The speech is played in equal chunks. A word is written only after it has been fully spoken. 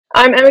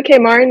I'm Emma K.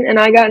 Martin, and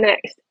I got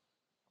next.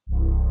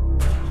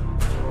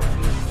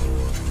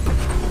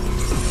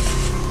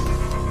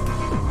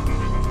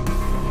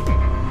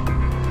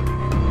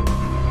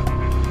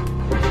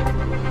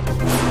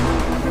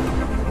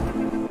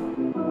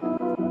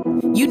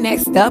 You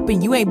next up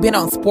and you ain't been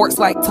on Sports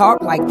Like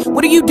Talk. Like,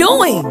 what are you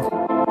doing? Hey,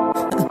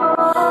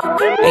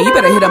 you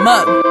better hit him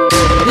up.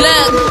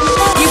 Look,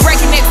 you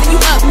breaking next and you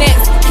up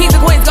next. Kings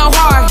and queens go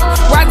hard.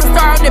 Rise and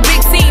star on the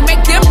big scene.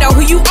 Make them know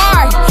who you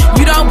are.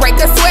 You don't break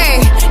a sweat.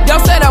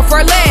 Don't settle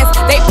for less.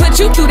 They put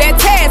you through that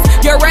test.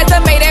 Your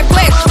resume that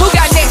flex. Who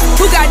got next?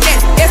 Who got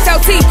next?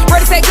 SLT,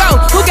 ready, say go.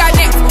 Who got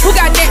next? Who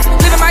got next?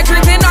 Living my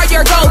dreams and all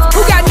your goals.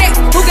 Who got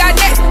next? Who got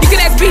next? You can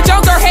ask B.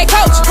 Jones or head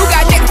coach. Who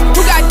got next?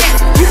 Who got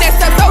next? You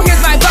next up, so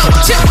here's my vote.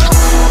 Chill.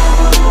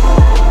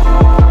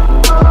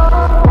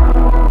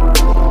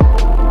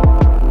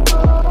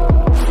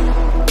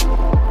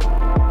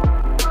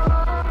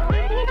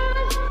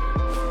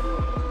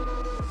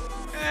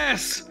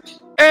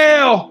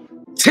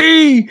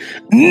 SLT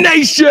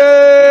Nation!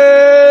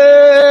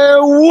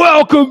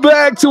 Welcome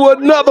back to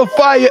another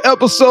fire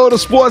episode of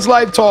Sports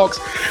Life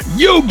Talks.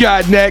 You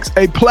got next,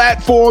 a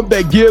platform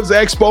that gives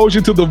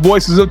exposure to the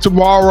voices of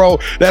tomorrow.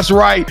 That's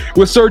right,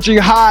 we're searching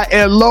high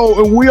and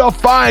low, and we are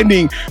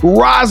finding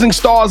rising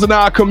stars in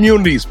our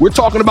communities. We're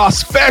talking about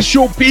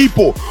special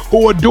people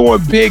who are doing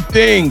big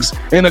things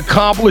and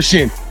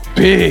accomplishing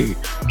big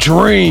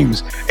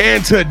dreams.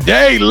 And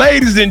today,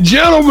 ladies and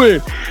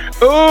gentlemen,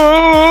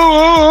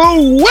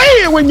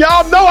 when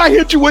y'all know I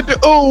hit you with the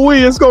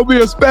it's gonna be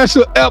a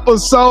special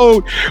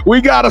episode. We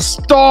got a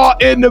star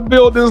in the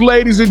building,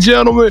 ladies and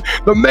gentlemen.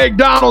 The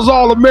McDonald's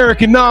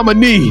All-American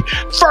nominee,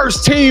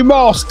 first team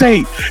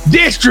All-State,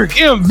 district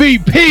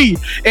MVP,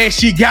 and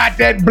she got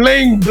that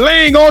bling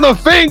bling on her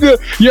finger.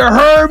 You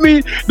heard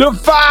me? The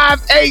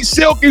 5'8"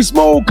 silky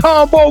smooth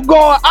combo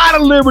guard out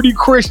of Liberty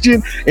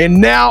Christian, and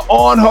now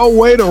on her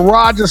way to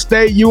Rogers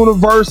State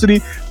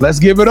University. Let's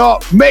give it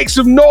up. Make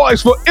some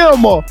noise for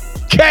Emma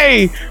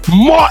K.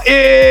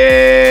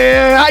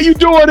 Martin. How you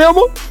doing,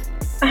 Emma?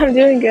 I'm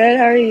doing good.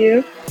 How are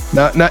you?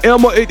 Now,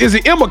 Emma, is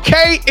it Emma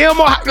K?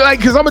 Emma,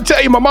 because I'm going to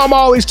tell you, my mom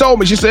always told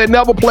me, she said,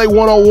 never play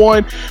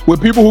one-on-one with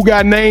people who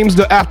got names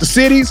after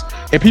cities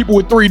and people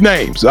with three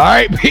names, all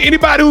right?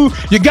 Anybody who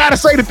you got to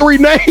say the three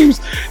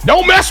names,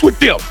 don't mess with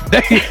them.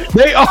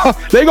 They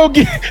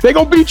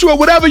gonna beat you at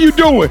whatever you're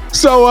doing.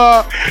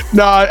 So,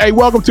 hey,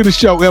 welcome to the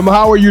show, Emma.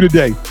 How are you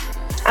today?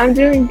 I'm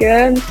doing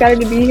good. I'm excited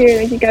to be here.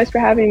 Thank you guys for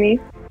having me.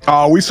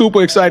 Oh, we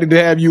super excited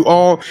to have you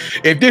on.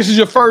 If this is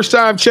your first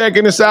time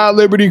checking us out,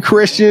 Liberty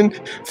Christian,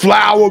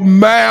 Flower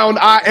Mound,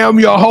 I am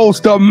your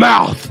host, the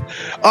mouth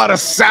of the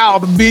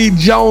South, B.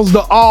 Jones,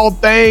 the all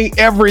thing,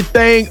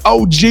 everything,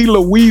 OG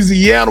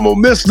Louisiana,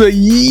 Mr.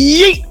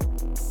 Yeet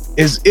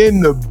is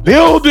in the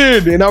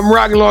building. And I'm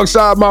rocking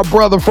alongside my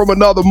brother from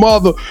another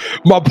mother,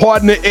 my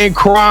partner in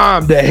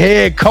crime, the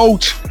head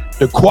coach,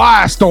 the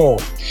Quiet Storm,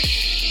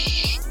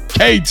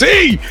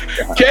 KT.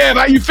 Kev,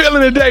 how you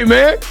feeling today,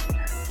 man?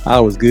 I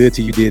was good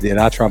till you did that.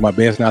 I tried my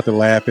best not to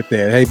laugh at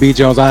that. Hey, B.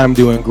 Jones, I am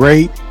doing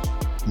great.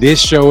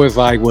 This show is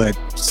like,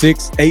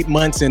 6-8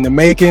 months in the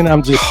making.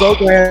 I'm just so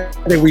glad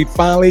that we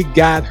finally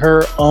got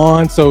her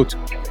on. So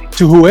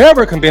to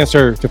whoever convinced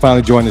her to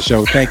finally join the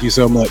show, thank you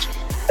so much.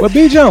 But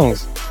B.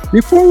 Jones,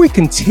 before we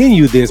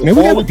continue this, man,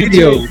 we got a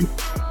video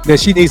that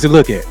she needs to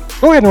look at.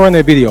 Go ahead and run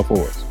that video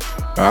for us.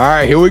 All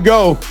right, here we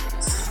go.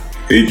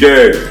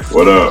 DJ,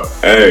 what up?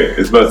 Hey,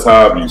 it's about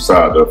time you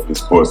signed up for the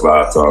Sports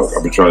Live Talk.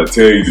 I've been trying to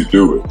tell you to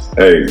do it.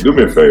 Hey, do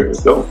me a favor.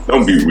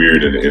 Don't be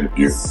weird in the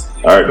interview.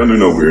 All right, don't do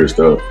no weird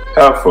stuff.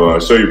 Have fun.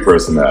 Show your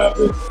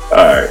personality. All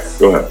right,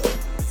 go have fun.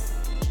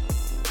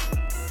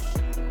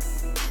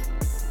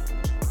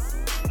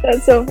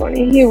 That's so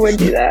funny. He would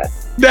do that.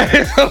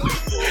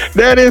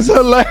 That is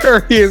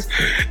hilarious.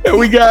 And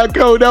we got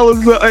Coach. That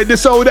was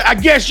so. I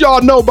guess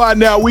y'all know by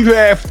now we've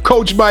had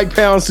Coach Mike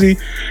Pouncey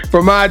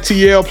from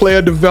ITL Player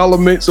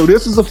Development. So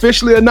this is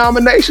officially a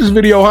nominations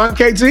video, huh,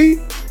 KT?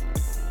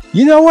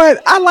 You know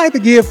what? I like to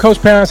give Coach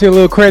Pouncey a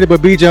little credit,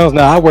 but B. Jones,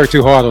 I worked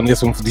too hard on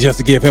this one just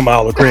to give him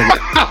all the credit.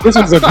 This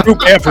was a group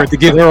effort to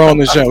get her on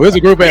the show. It was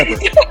a group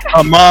effort.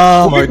 Her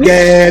mom, her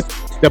dad,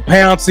 the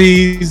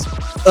Pounceys,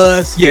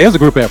 us. Yeah, it was a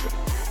group effort.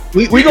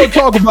 We're going to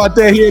talk about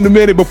that here in a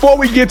minute. Before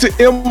we get to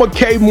Emma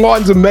K.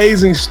 Martin's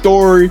amazing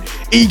story,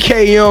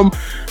 EKM,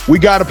 we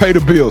got to pay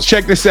the bills.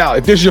 Check this out.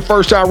 If this is your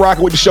first time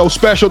rocking with the show,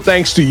 special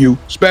thanks to you.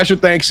 Special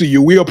thanks to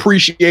you. We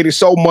appreciate it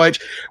so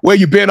much. Where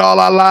you been all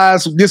our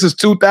lives. This is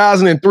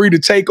 2003. The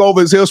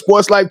takeover is here.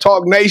 Sports Life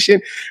Talk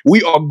Nation.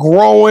 We are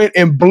growing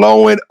and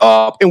blowing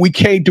up, and we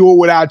can't do it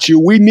without you.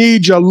 We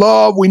need your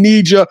love. We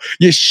need your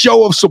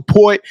show of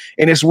support,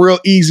 and it's real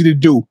easy to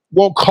do.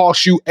 Won't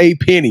cost you a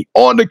penny.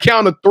 On the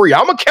count of three,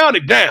 I'm going to count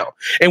it down.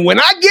 And when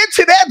I get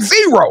to that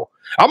zero,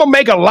 I'm going to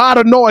make a lot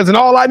of noise, and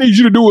all I need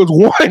you to do is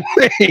one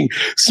thing.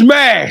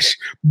 Smash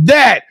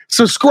that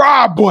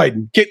subscribe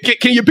button.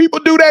 Can your people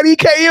do that,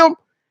 EKM?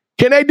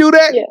 Can they do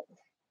that? Yeah.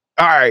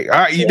 All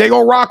right. Yeah. They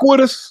going to rock with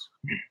us?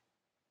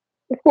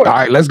 Of course. All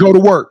right, let's go to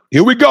work.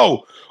 Here we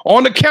go.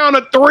 On the count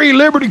of 3,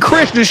 Liberty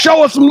Christian,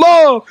 show us some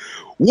love.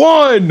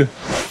 1,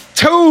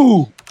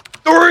 2,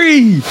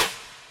 3.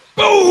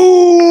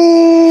 Boom!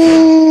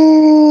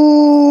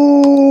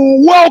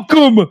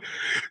 Welcome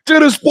to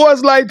the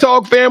Sports Light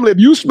Talk family. If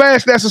you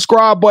smash that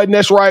subscribe button,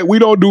 that's right. We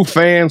don't do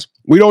fans.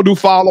 We don't do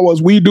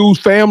followers. We do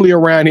family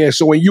around here.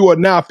 So when you are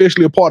now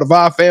officially a part of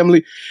our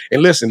family,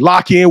 and listen,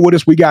 lock in with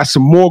us. We got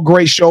some more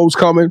great shows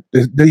coming.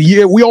 The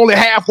year, we only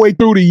halfway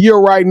through the year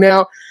right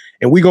now,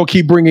 and we're going to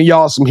keep bringing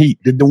y'all some heat.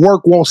 The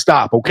work won't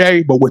stop,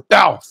 okay? But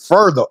without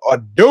further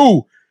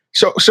ado,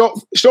 show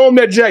him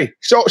that J.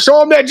 Show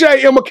him that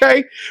J,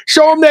 MK.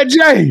 Show him that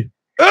J.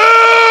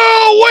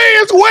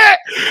 Oh, it's wet.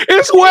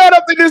 It's wet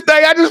up in this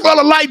thing. I just felt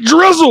a light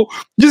drizzle.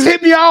 Just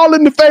hit me all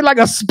in the face like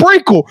a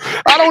sprinkle.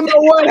 I don't know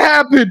what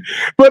happened,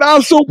 but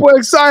I'm super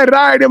excited.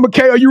 All right,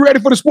 MK, are you ready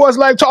for the Sports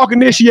Life Talk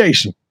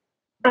initiation?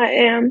 I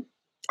am.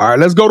 All right,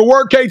 let's go to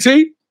work, KT.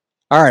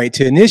 All right,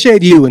 to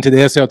initiate you into the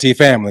SLT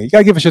family, you got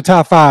to give us your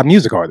top 5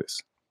 music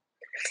artists.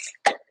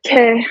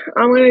 Okay,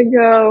 I'm going to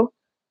go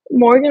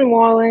Morgan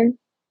Wallen,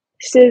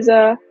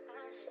 SZA,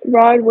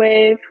 Rod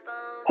Wave,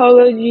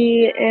 Polo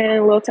G,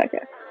 and Lil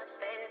Tecca.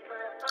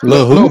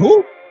 Lil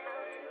who?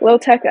 Lil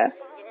Tecca.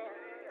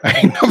 I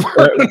ain't never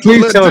heard of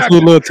Please tell us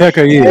who Lil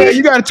Tecca is. Yeah,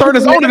 you got to turn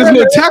us on to this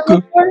Lil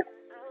Tecca.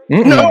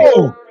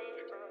 No.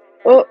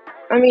 Well,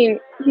 I mean,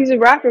 he's a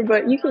rapper,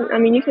 but you can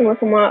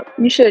look him up.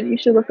 You should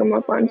look him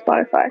up on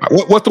Spotify.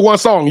 What's the one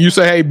song? You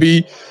say, hey,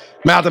 B,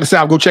 Mouth of the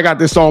South, go check out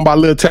this song by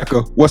Lil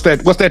Tecca. What's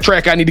that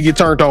track I need to get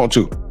turned on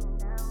to?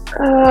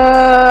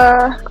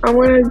 I'm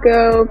going to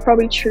go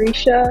probably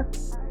Trisha.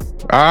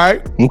 All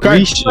right.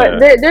 Okay. But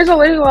there's a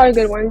lot of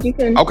good ones. You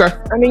can. Okay.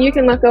 I mean, you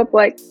can look up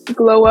like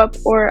Glow Up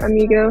or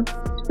Amigo.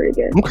 It's pretty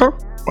good. Okay.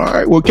 All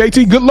right. Well,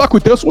 KT, good luck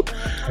with this one.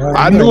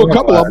 I knew a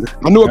couple of them.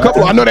 I know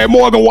that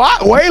Morgan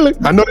Whalen.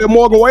 I know that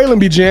Morgan Whalen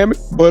be jamming.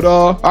 But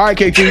all right,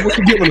 KT, what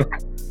you giving her?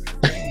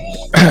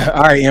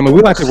 All right, Emma.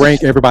 We like to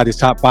rank everybody's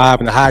top 5,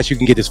 and the highest you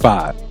can get is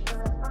 5.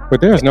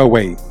 But there's no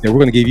way that we're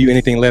going to give you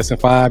anything less than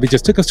 5. It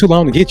just took us too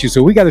long to get you,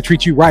 so we got to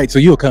treat you right so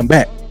you'll come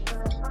back.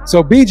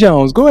 So B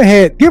Jones, go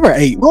ahead, give her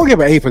 8. We'll give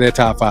her 8 for that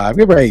top 5.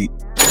 Give her 8.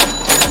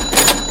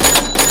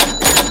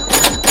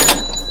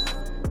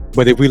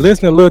 But if we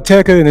listen to Lil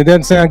Tecca and it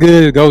doesn't sound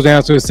good, it goes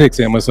down to a 6,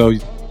 Emma. So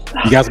you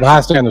got some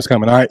high standards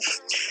coming, all right?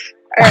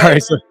 All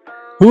right. So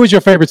who is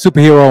your favorite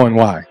superhero and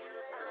why?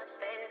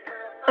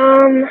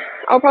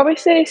 I'll probably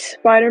say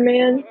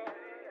Spider-Man,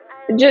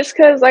 just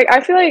because I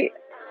feel like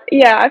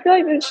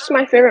it's just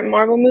my favorite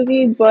Marvel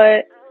movie.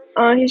 But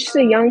he's just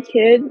a young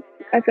kid.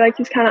 I feel like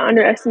he's kind of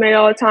underestimated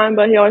all the time,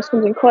 but he always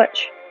comes in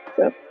clutch.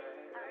 So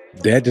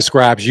that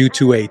describes you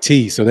to a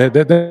T. So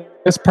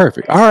that's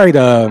perfect. All right,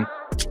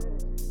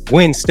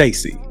 Gwen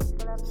Stacy.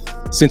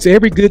 Since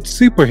every good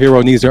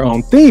superhero needs their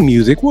own theme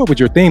music, what would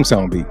your theme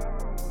song be?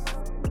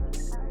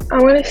 I'm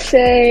gonna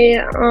say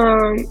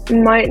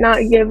 "Might Not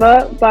Give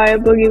Up" by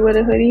Boogie with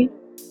a Hoodie.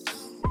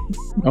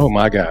 Oh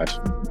my gosh!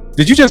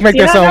 Did you just make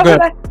that song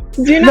up?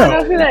 Do you not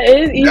know who that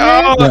is either?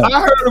 No,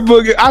 I heard of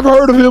Boogie. I've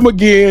heard of him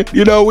again.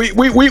 You know,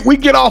 we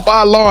get off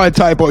our lawn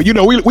type of. You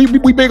know, we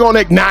big on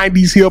that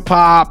 90s hip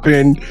hop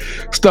and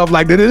stuff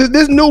like that.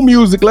 This new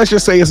music. Let's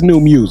just say it's new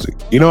music.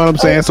 You know what I'm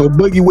saying? So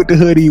Boogie with the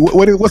Hoodie.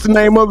 What's the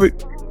name of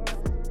it?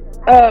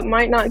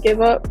 Might Not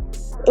Give Up.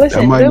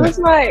 Listen,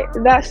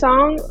 that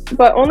song,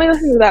 but only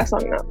listen to that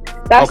song now.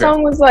 That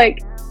song was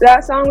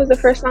the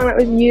first song that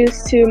was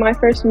used to my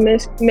first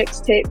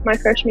mixtape my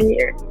freshman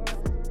year.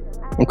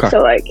 Okay.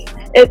 So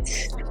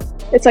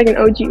it's like an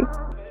OG.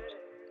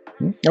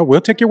 Oh,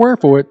 we'll take your word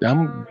for it.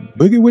 I'm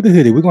Boogie with the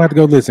Hoodie. We're gonna have to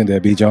go listen to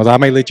that, B Jones. I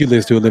may let you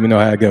listen to it. Let me know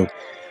how it goes.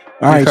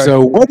 All right.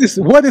 So what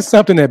is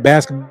something that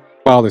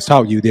basketball has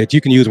taught you that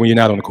you can use when you're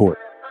not on the court?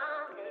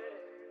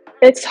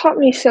 It's taught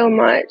me so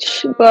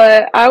much,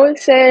 but I would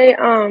say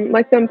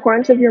the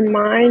importance of your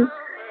mind.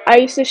 I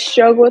used to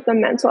struggle with the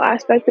mental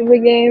aspect of the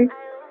game.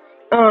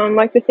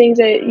 The things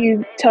that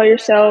you tell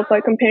yourself,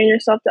 like comparing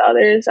yourself to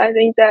others. I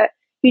think that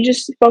you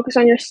just focus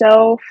on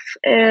yourself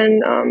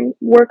and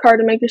work hard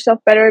to make yourself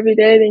better every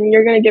day, then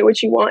you're going to get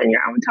what you want in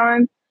your own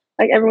time.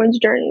 Like, everyone's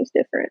journey is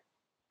different.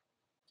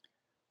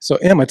 So,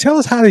 Emma, tell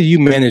us, how do you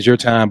manage your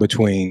time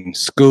between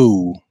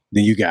school,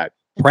 then you got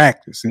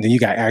practice, and then you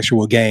got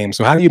actual games?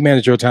 So how do you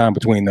manage your time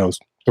between those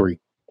 3?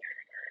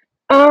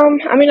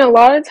 A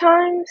lot of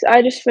times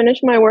I just finish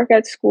my work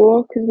at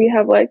school because we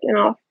have an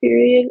off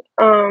period.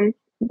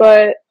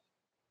 But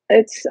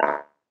it's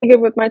good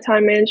with my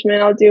time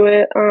management. I'll do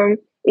it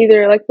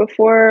either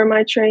before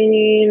my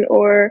training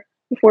or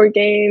before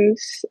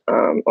games,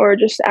 or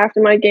just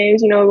after my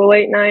games, the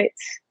late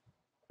nights.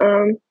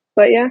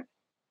 But yeah.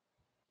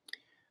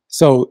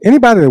 So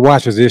anybody that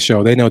watches this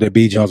show, they know that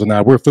B Jones and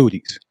I, we're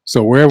foodies.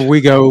 So wherever we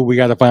go, we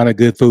got to find a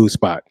good food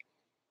spot.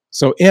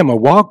 So Emma,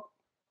 we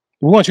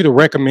want you to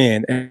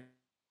recommend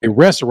a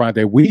restaurant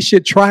that we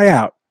should try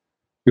out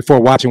before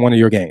watching one of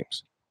your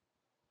games.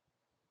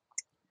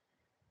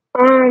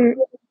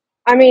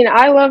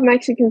 I love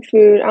Mexican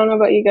food. I don't know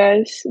about you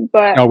guys,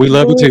 but we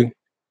love it too.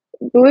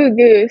 Blue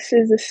Goose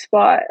is the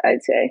spot,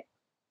 I'd say.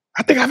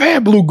 I think I've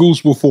had Blue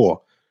Goose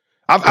before.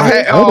 I've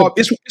had.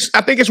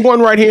 I think it's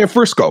one right here in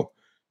Frisco.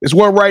 It's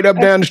one right up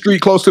down the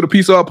street, close to the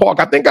Pizza Hut Park.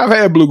 I think I've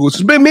had Blue Goose.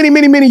 It's been many,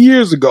 many, many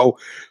years ago,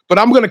 but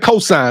I'm going to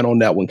co-sign on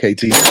that one,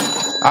 KT.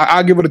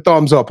 I'll give it a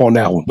thumbs up on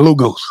that one, Blue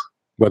Goose.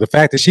 Well, the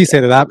fact that she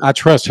said it, I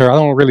trust her. I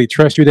don't really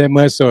trust you that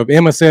much. So if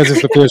Emma says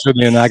it's official,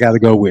 then I got to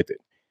go with it.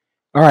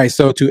 All right.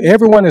 So to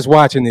everyone that's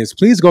watching this,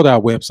 please go to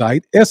our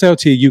website,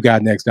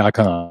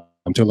 sltugotnext.com,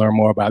 to learn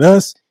more about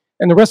us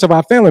and the rest of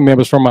our family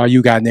members from our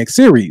You Got Next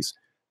series.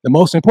 The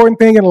most important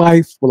thing in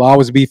life will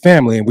always be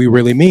family, and we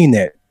really mean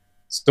that.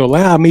 So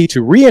allow me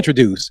to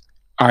reintroduce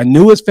our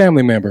newest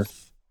family member,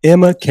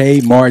 Emma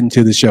K. Martin,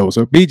 to the show.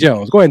 So B.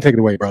 Jones, go ahead and take it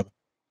away, brother.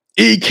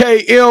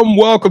 EKM,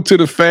 welcome to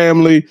the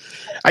family.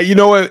 You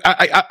know what?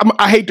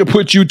 I hate to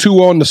put you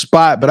two on the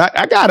spot, but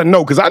I got to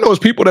know, because I know there's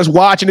people that's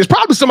watching. There's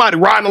probably somebody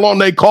riding along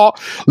their car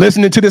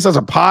listening to this as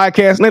a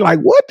podcast, and they're like,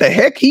 what the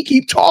heck he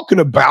keep talking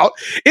about?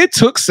 It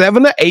took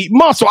 7 to 8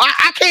 months. So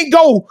I can't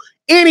go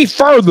any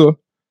further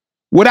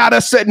without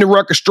us setting the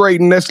record straight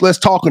and let's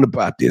talking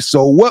about this.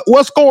 So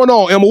what's going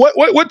on, Emma?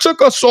 What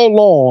took us so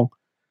long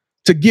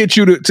to get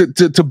you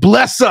to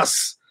bless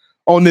us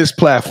on this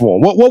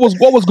platform? What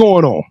was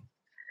going on?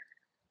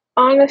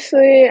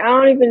 Honestly, I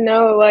don't even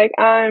know. Like,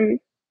 I'm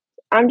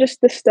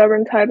just the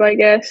stubborn type, I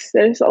guess.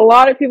 There's a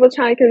lot of people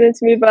trying to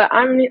convince me, but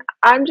I'm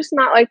just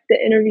not like the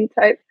interview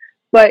type.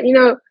 But you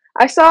know,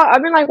 I've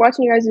been like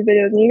watching you guys'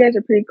 videos, and you guys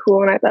are pretty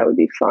cool, and I thought it would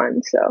be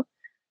fun. So,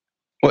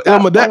 well,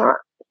 Emma,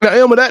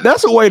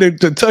 that's a way to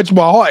touch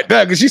my heart,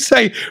 because you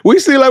say we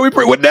see like we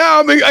pray. Well,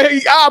 now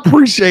I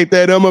appreciate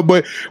that, Emma,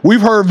 but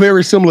we've heard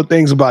very similar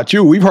things about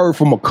you. We've heard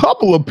from a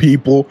couple of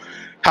people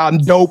how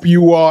dope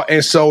you are,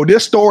 and so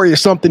this story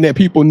is something that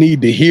people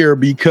need to hear,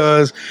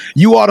 because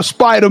you are the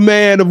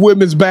Spider-Man of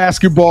women's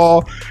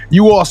basketball.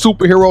 You are a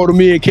superhero to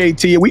me and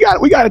KT, and we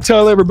got to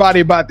tell everybody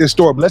about this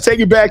story. But let's take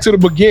it back to the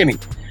beginning.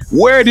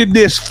 Where did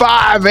this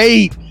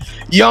 5'8"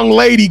 young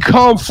lady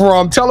come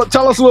from? Tell us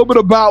a little bit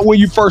about when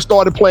you first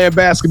started playing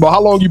basketball.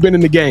 How long you been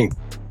in the game?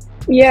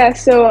 Yeah,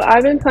 so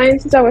I've been playing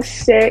since I was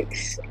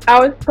 6.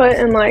 I was put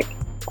in like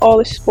all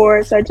the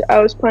sports. I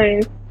was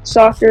playing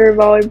soccer,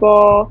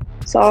 volleyball,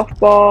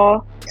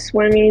 softball,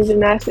 swimming,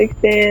 gymnastics,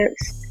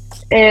 dance,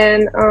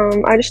 and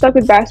I just stuck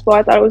with basketball.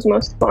 I thought it was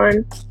most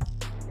fun.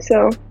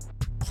 So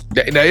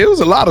now, it was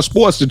a lot of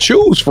sports to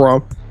choose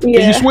from. Yeah.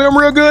 Can you swim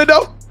real good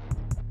though?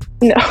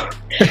 No,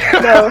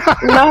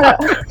 not.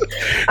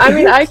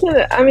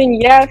 I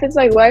mean, yeah, if it's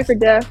like life or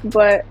death,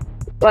 but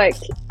like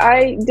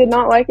I did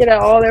not like it at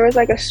all. There was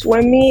like a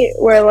swim meet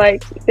where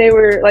like they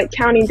were like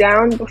counting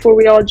down before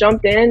we all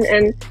jumped in,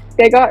 and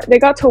they got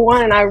to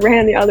 1 and I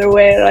ran the other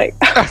way. Like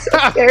I was so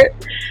scared.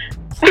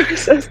 I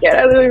was so scared.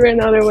 I literally ran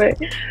the other way.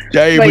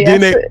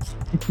 Yeah,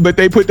 but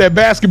they put that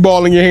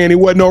basketball in your hand. It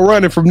wasn't no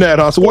running from that,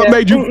 huh? So what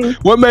made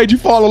you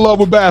fall in love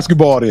with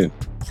basketball then?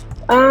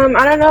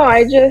 I don't know.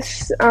 I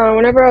just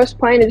whenever I was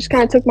playing, it just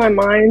kind of took my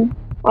mind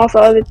off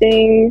of other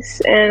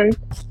things, and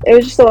it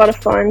was just a lot of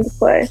fun to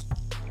play.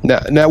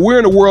 Now we're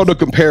in a world of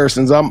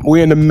comparisons.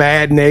 We're in the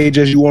Madden age,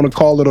 as you want to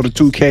call it, or the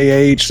 2K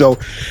age. So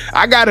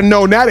I got to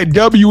know, now that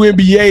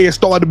WNBA has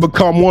started to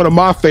become one of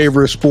my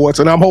favorite sports,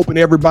 and I'm hoping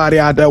everybody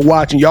out there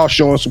watching, y'all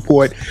showing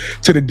support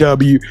to the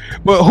W.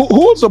 But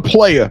who's a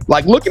player,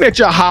 like looking at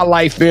your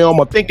highlight film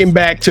or thinking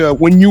back to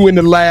when you in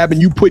the lab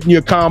and you putting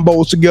your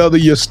combos together,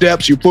 your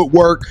steps, your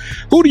footwork,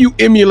 who do you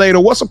emulate,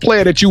 or what's a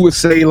player that you would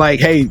say like,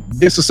 hey,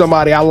 this is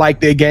somebody I like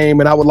their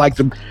game and I would like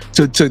to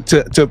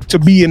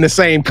be in the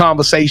same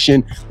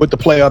conversation with the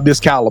player of this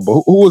caliber?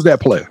 Who was that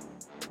player?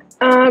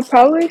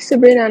 Probably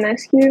Sabrina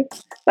Ionescu.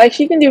 Like,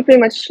 she can do pretty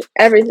much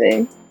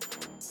everything.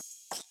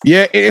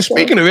 Yeah, and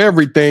speaking of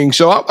everything,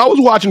 so I was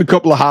watching a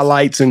couple of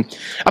highlights, and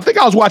I think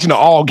I was watching the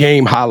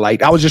all-game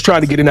highlight. I was just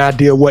trying to get an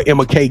idea of what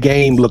Emma K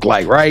game looked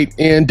like, right?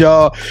 And,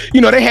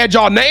 they had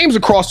y'all names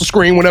across the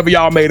screen whenever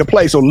y'all made a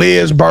play. So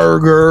Liz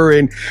Berger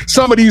and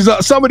some of these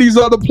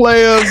other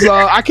players,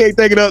 I can't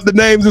think of the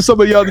names of some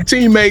of the other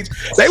teammates.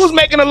 They was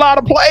making a lot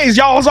of plays.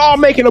 Y'all was all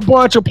making a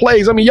bunch of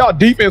plays. I mean, y'all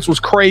defense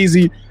was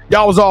crazy.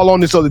 Y'all was all on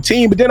this other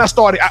team. But then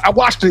I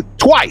watched it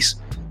twice.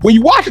 When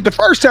you watch it the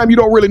first time, you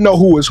don't really know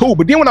who is who.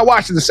 But then when I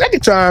watched it the second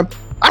time,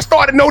 I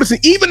started noticing,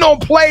 even on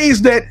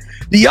plays that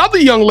the other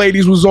young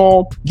ladies was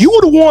on, you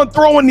were the one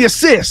throwing the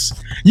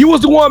assists. You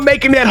was the one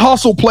making that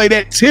hustle play,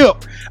 that tip.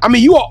 I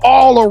mean, you are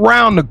all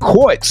around the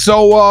court.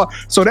 So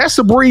that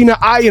Sabrina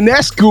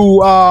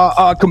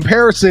Ionescu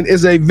comparison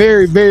is a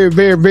very, very,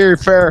 very, very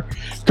fair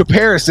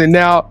comparison.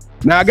 Now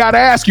I got to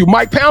ask you,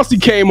 Mike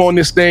Pouncey came on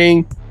this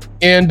thing.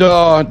 And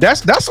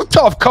that's a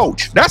tough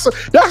coach. That's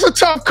a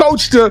tough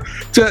coach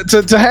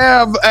to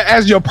have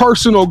as your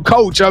personal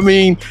coach. I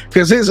mean,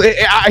 because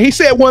he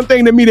said one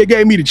thing to me that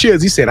gave me the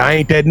chills. He said, "I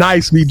ain't that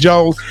nice, B.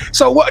 Jones."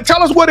 So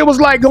tell us what it was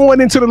like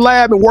going into the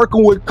lab and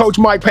working with Coach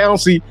Mike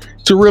Pouncey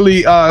to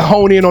really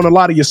hone in on a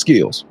lot of your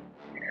skills.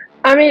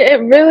 I mean,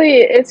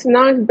 it's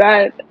not as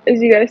bad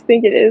as you guys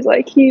think it is.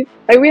 Like, we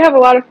have a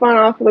lot of fun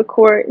off of the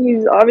court.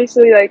 He's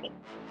obviously like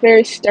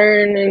very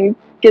stern and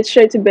get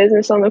straight to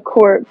business on the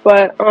court.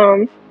 But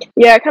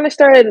I kind of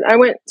started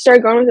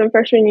going with him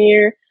freshman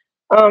year,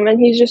 and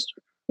he's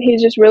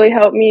he's just really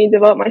helped me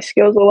develop my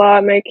skills a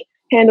lot, make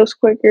handles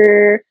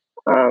quicker,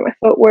 my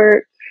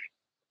footwork,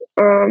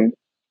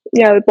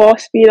 the ball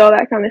speed, all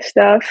that kind of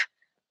stuff.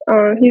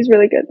 He's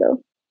really good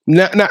though.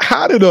 Now,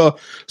 how did a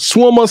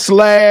swimmer /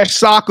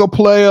 soccer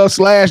player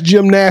 /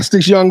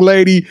 gymnastics young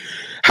lady,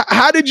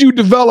 how did you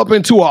develop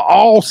into an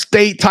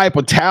all-state type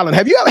of talent?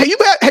 Have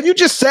you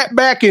just sat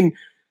back and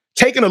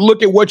taken a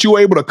look at what you were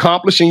able to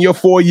accomplish in your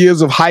 4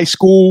 years of high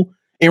school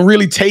and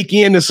really take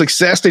in the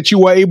success that you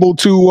were able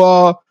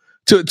to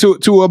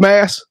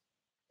amass?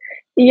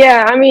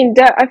 Yeah, I mean,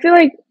 I feel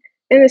like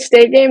in the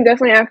state game,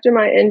 definitely after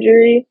my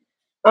injury,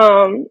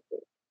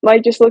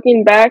 like just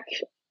looking back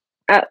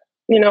at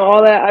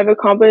all that I've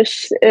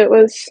accomplished, I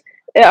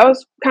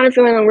was kind of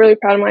feeling I'm really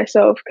proud of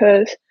myself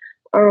because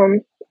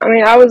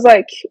I was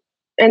like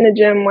in the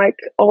gym like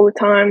all the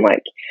time,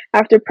 like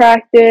after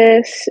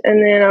practice,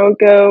 and then I would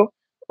go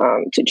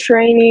to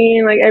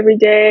training like every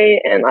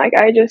day, and like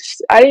I didn't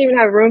even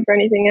have room for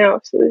anything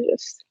else. It was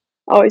just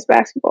always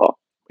basketball.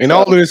 And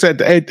all of this at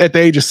the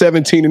age of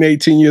 17 and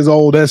 18 years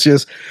old,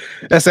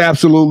 that's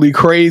absolutely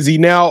crazy.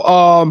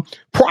 Now,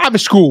 private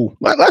school.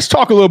 Let's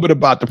talk a little bit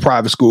about the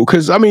private school,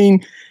 because I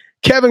mean,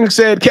 Kevin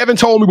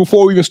told me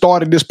before we even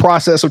started this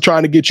process of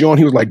trying to get you on,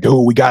 he was like,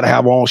 dude, we got to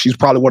have her on. She's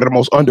probably one of the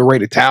most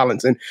underrated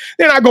talents. And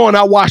then I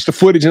watch the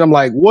footage and I'm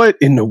like, what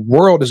in the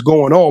world is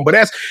going on? But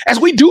as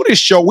we do this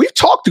show, we've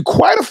talked to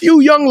quite a few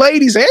young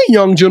ladies and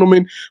young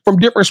gentlemen from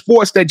different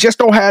sports that just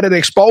don't have that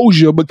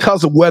exposure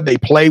because of where they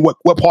play, what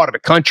part of the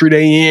country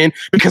they in,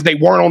 because they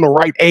weren't on the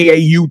right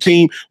AAU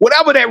team,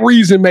 whatever that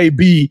reason may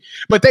be,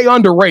 but they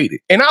underrated.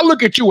 And I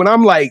look at you and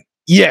I'm like,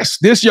 yes,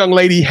 this young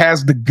lady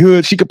has the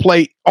goods. She could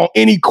play on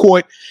any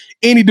court,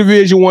 any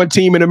Division I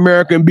team in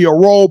America, and be a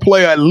role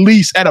player, at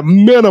least at a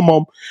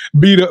minimum,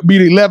 be the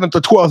 11th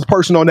or 12th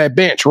person on that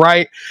bench,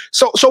 right?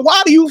 So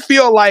why do you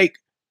feel like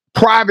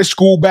private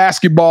school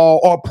basketball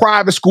or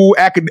private school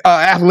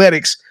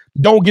athletics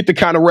don't get the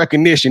kind of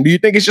recognition? Do you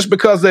think it's just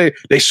because they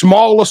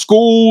smaller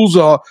schools,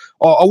 or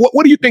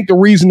what do you think the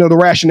reason or the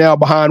rationale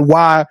behind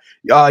why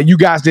you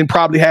guys didn't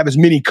probably have as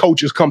many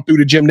coaches come through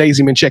the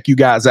gymnasium and check you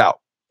guys out?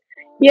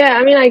 Yeah,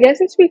 I mean, I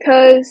guess it's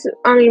because,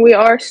 we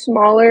are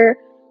smaller.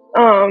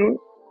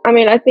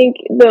 I think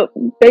the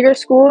bigger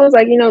schools,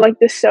 like, like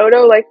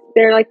DeSoto, like,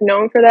 they're, like,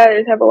 known for that.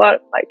 They have a lot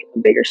of, like,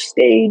 bigger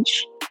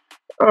stage.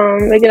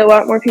 They get a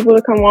lot more people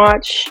to come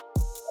watch.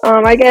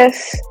 I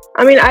guess,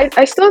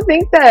 I still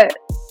think that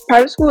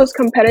private school is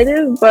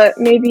competitive, but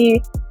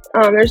maybe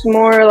there's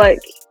more, like,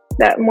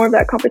 more of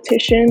that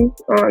competition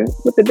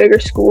with the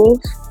bigger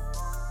schools.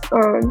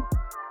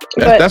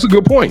 That's a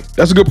good point.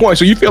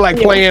 So you feel like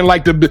playing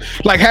like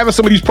having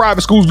some of these private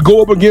schools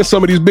go up against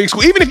some of these big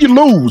schools, even if you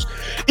lose,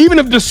 even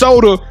if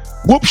DeSoto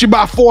whoops you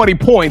by 40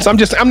 points. I'm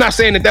not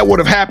saying that would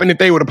have happened if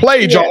they would have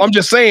played y'all. I'm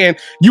just saying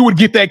you would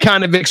get that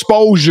kind of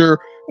exposure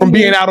from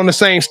being out on the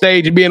same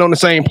stage and being on the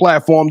same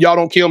platform. Y'all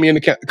don't kill me in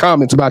the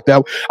comments about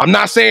that. I'm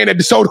not saying that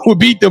DeSoto would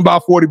beat them by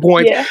 40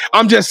 points. Yeah.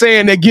 I'm just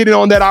saying that getting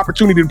on that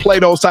opportunity to play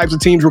those types of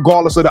teams,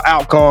 regardless of the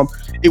outcome,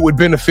 it would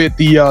benefit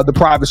the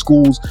private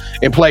schools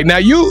and play. Now,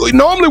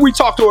 normally we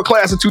talk to a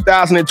class of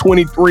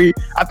 2023.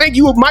 I think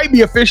you might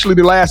be officially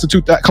the last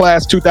of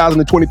class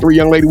 2023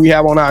 young lady we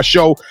have on our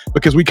show,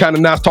 because we kind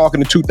of not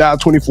talking to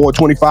 2024,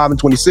 25, and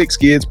 26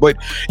 kids. But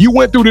you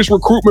went through this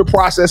recruitment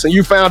process and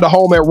you found a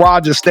home at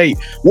Rogers State.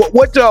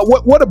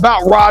 What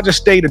about Rogers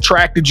State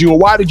attracted you,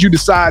 and why did you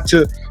decide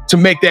to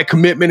make that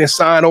commitment and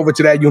sign over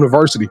to that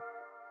university?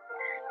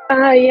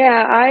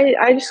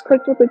 I just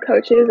clicked with the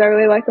coaches. I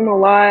really like them a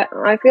lot.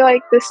 I feel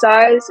like the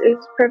size is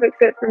a perfect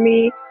fit for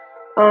me.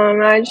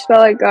 And I just felt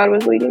like God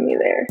was leading me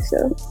there.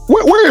 So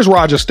where is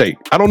Rogers State?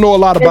 I don't know a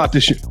lot about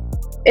this.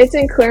 It's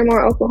in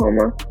Claremore,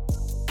 Oklahoma.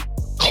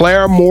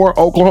 Claremore,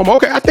 Oklahoma.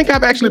 Okay, I think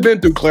I've actually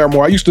been through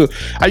Claremore. I used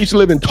to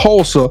live in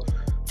Tulsa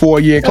for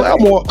a year.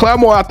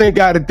 Claremore, I think,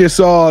 got at this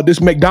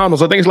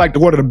McDonald's. I think it's like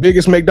one of the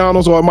biggest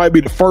McDonald's, or it might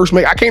be the first.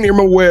 I can't even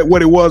remember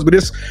what it was, but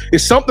it's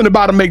something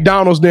about a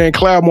McDonald's there in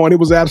Claremore, and it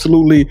was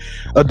absolutely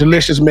a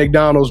delicious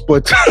McDonald's.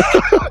 But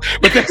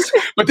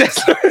but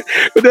that's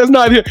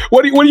not it.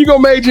 What are you gonna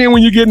major in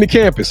when you get into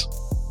campus?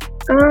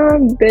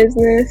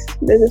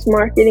 Business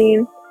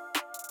marketing.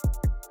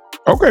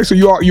 Okay, so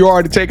you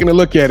already taking a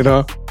look at it,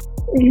 huh?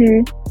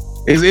 Mm-hmm.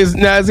 Is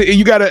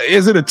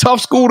it a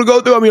tough school to go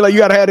through? I mean, like, you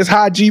gotta have this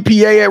high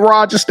GPA at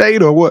Rogers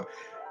State, or what?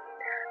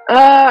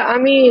 I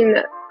have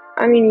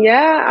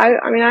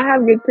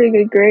pretty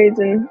good grades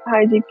and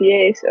high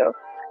GPA, so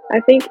I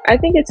think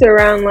it's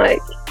around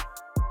like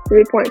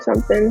 3 point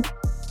something,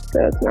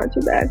 so it's not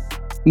too bad.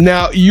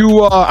 Now,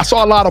 I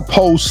saw a lot of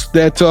posts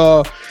that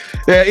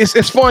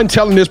it's fun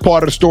telling this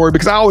part of the story,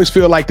 because I always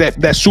feel like that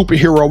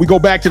superhero. We go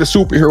back to the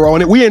superhero,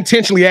 and we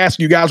intentionally ask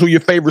you guys who your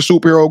favorite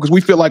superhero, because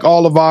we feel like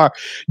all of our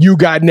You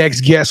Got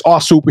Next guests are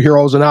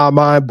superheroes in our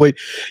mind. But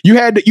you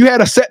had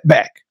a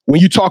setback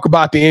when you talk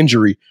about the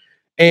injury,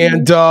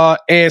 and so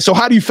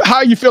how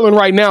are you feeling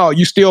right now? Are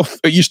you still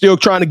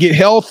trying to get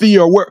healthy,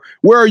 or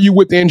where are you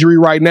with the injury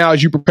right now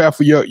as you prepare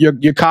for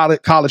your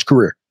college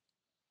career?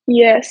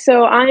 Yeah,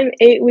 so I'm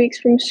 8 weeks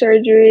from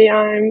surgery.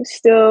 I'm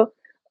still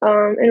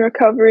in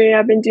recovery.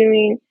 I've been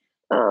doing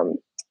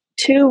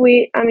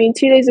 2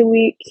 days a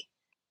week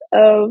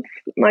of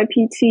my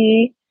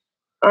PT.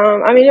 It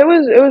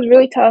was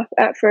really tough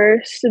at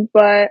first,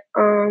 but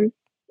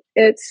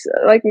it's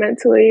like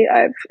mentally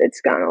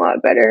it's gotten a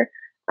lot better.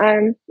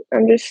 I'm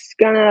just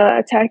gonna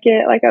attack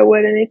it like I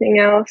would anything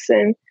else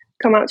and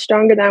come out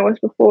stronger than I was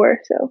before.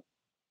 So.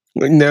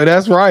 No,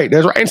 that's right.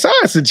 That's right. And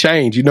science had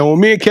changed. You know, when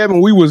me and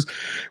Kevin,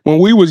 when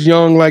we was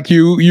young like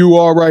you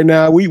are right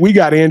now, we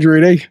got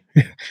injury.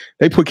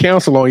 They put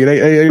counsel on you.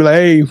 They like,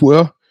 hey,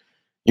 well,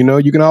 you know,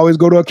 you can always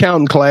go to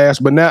accounting class,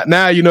 but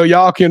now you know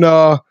y'all can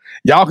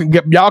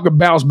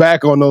bounce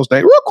back on those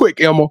things real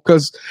quick, Emma.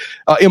 Because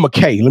Emma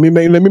K. Let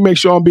me make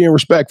sure I'm being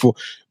respectful.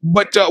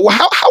 But how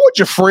would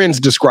your friends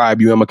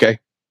describe you, Emma K?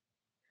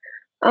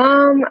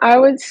 I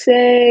would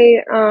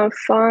say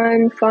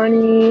fun,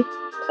 funny,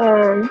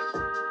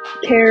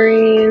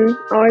 caring,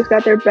 always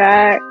got their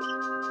back.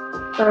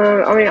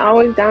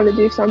 Always down to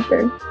do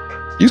something.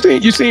 You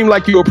seem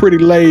like you're a pretty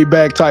laid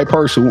back type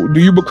person. Do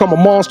you become a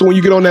monster when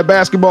you get on that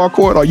basketball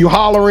court? Are you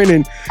hollering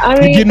and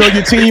you getting on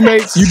your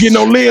teammates? You getting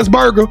on Liz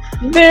Berger?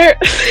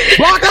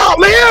 Block out,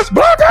 Liz!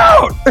 Block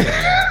out!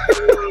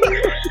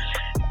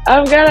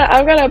 I'm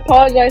gonna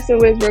apologize to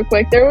Liz real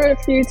quick. There were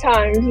a few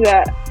times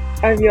that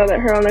I've yelled at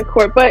her on the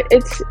court, but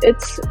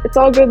it's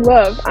all good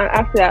love.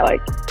 After that,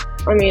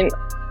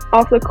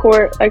 off the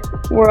court, like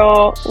we're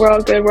all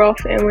good, we're all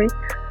family.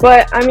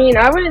 But I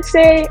wouldn't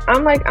say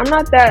I'm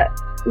not that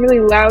really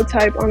loud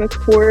type on the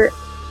court.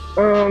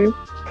 I'm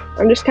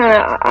just kind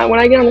of when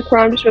I get on the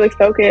court, I'm just really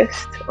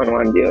focused on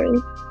what I'm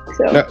doing.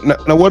 So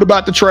now what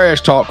about the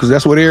trash talk? Because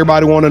that's what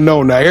everybody want to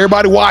know now.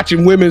 Everybody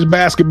watching women's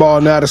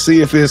basketball now to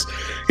see if it's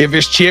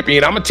chippy.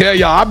 And I'm gonna tell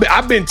y'all,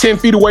 I've been 10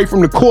 feet away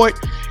from the court.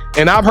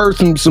 And I've heard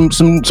some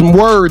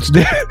words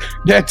that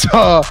ain't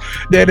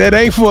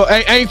for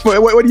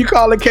what do you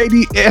call it?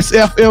 KD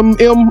SFM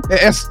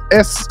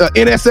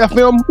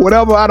NSFM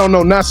whatever, I don't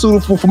know. Not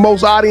suitable for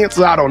most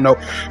audiences, I don't know.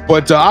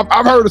 But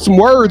I've heard of some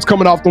words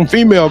coming off them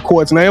female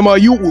courts. Now, Emma, are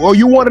you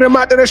one of them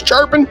out there that's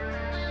chirping?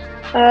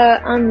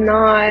 I'm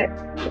not.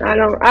 I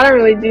don't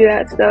really do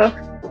that stuff.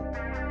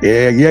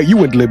 Yeah, you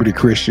went to Liberty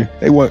Christian.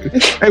 They weren't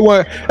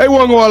gonna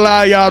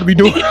allow y'all to be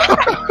doing.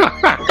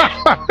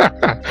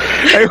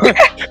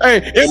 Hey,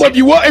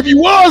 if you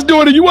was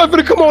doing it, you wasn't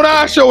gonna come on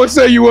our show and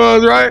say you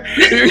was, right?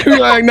 You're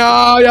like,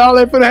 nah, y'all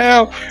ain't finna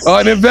have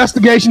an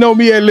investigation on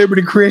me at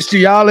Liberty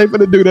Christian. Y'all ain't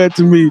finna do that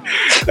to me.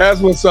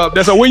 That's what's up.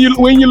 That's when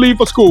you leave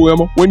for school,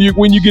 Emma. When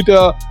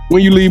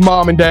you leave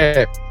mom and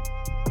dad.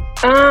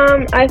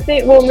 I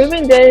think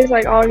moving day is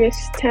like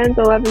August 10th,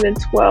 11th, and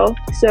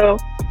 12th. So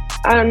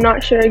I'm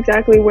not sure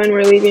exactly when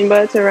we're leaving,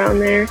 but it's around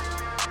there.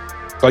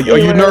 Are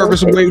you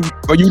nervous?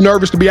 Are you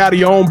nervous to be out of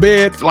your own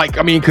bed?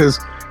 Because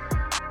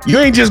you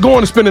ain't just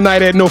going to spend the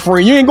night at no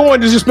friend. You ain't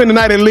going to just spend the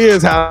night at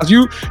Liz's house.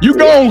 You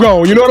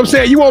gone. You know what I'm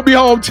saying? You won't be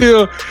home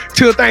till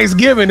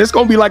Thanksgiving. It's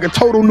gonna be like a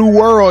total new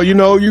world. You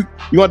know, you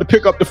have to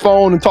pick up the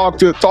phone and talk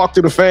to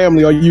the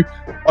family.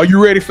 Are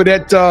you ready for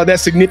that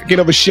significant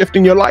of a shift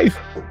in your life?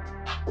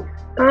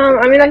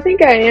 I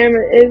think I am.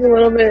 It is a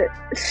little bit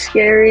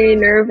scary,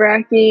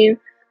 nerve-wracking.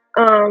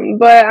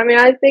 But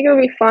I think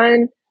it'll be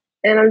fun,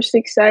 and I'm just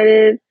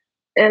excited.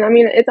 And I'm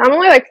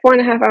only like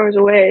 4.5 hours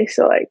away,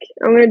 so like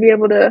I'm gonna be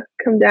able to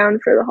come down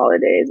for the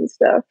holidays and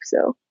stuff.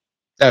 So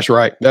that's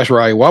right. Well,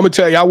 I'm gonna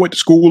tell you, I went to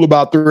school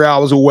about 3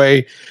 hours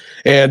away,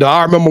 and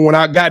I remember when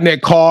I got in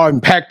that car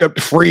and packed up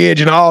the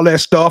fridge and all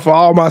that stuff,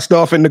 all my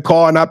stuff in the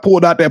car, and I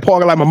pulled out that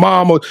parking lot. My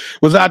mom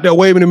was out there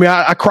waving at me.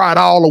 I cried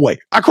all the way.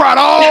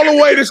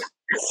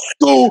 To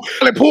school,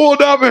 and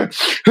pulled up and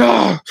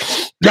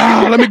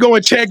let me go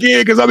and check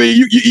in, because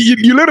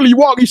you literally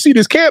walk, you see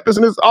this campus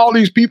and there's all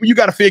these people. You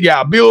got to figure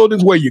out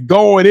buildings, where you're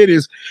going. It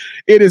is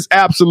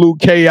absolute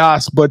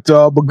chaos. But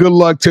good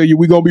luck to you.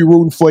 We're gonna be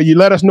rooting for you.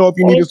 Let us know if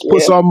you need us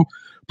to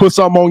put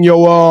something on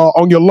your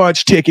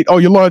lunch ticket,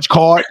 or your lunch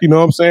card. You know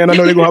what I'm saying? I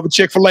know they're gonna have a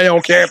Chick-fil-A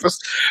on campus.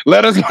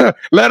 Let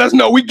us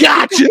know. We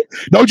got you.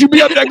 Don't you be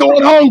up there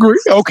going hungry,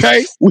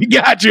 okay? We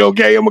got you,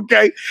 okay, Emma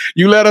K?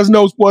 You let us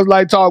know, Sports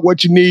Light Talk,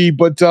 what you need.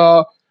 But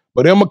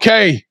Emma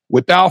K,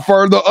 without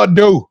further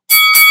ado,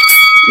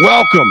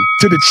 welcome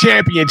to the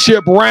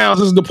championship rounds.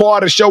 This is the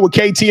part of the show with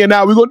KT and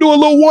I. We're gonna do a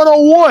little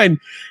one-on-one,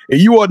 and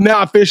you are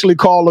now officially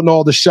calling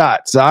all the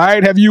shots. All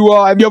right? Have you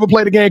ever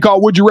played a game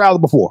called Would You Rather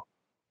before?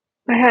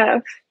 I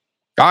have.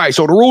 All right,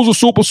 so the rules are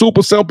super,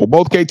 super simple.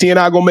 Both KT and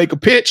I are going to make a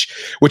pitch.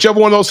 Whichever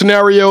one of those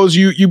scenarios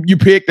you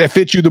pick that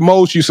fits you the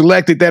most, you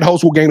select it, that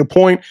host will gain a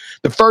point.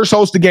 The first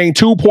host to gain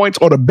 2 points,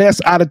 or the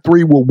best out of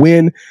 3, will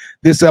win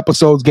this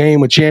episode's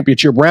game of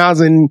championship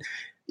rounds. And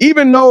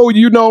even though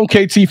you've known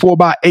KT for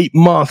about 8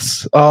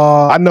 months,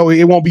 I know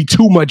it won't be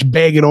too much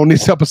begging on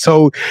this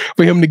episode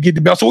for him to get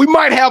the belt. So we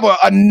might have a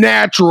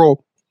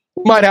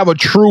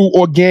true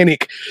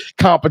organic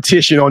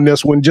competition on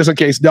this one, just in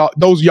case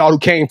those of y'all who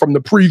came from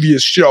the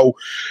previous show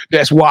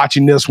that's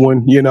watching this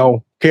one, you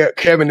know,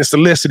 Kevin is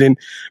soliciting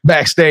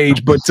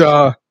backstage. But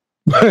all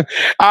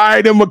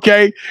right, Emma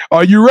K,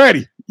 are you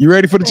ready? You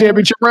ready for the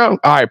championship round?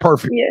 All right,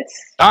 perfect. Yes.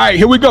 All right,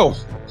 here we go.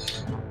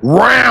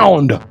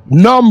 round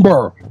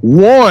number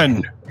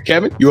 1.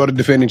 Kevin, you are the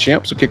defending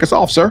champ, so kick us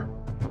off, sir.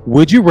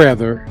 Would you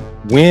rather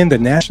win the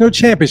national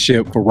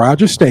championship for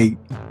Rogers State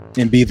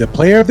and be the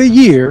player of the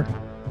year,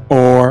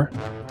 or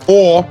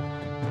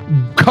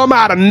come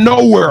out of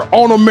nowhere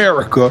on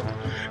America,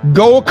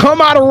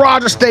 come out of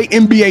Rogers State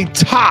and be a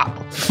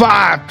top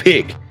 5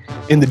 pick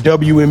in the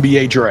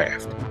WNBA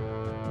draft?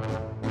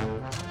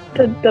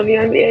 The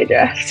WNBA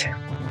draft.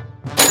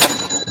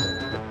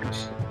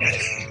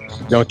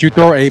 Don't you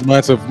throw 8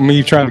 months of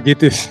me trying to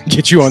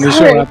get you on this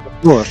show out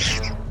the door.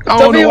 I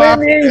don't know why.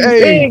 WNBA is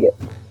Hey, big.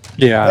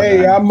 Yeah.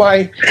 hey, I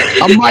might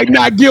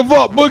not give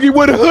up. Boogie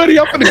with a hoodie.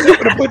 I'm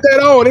gonna put that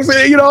on. They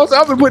say, so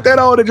I'm gonna put that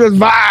on and just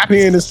vibe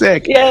here in a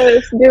second.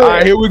 Yes, do it. All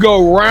right, here we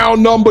go.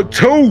 Round number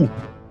 2.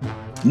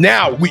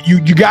 Now,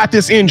 you got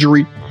this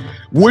injury.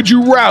 Would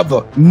you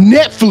rather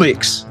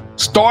Netflix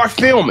start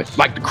filming,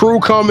 like the crew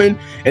coming,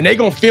 and they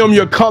gonna film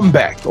your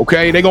comeback,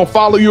 okay? They gonna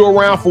follow you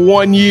around for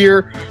 1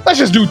 year. Let's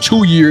just do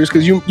 2 years,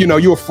 because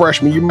you're a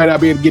freshman. You might not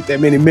be able to get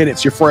that many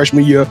minutes your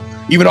freshman year,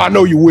 even though I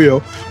know you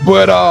will.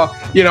 But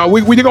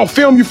we're gonna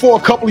film you for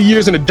a couple of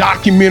years in a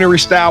documentary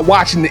style,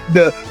 watching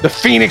the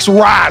Phoenix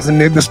Rise and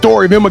the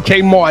story of Emma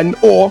K. Martin,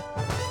 or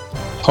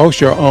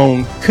Host your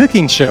own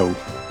cooking show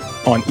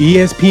on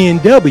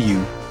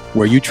ESPNW,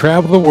 where you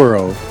travel the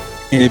world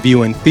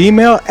interviewing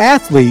female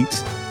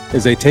athletes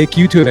as they take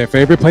you to their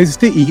favorite places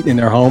to eat in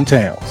their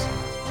hometowns.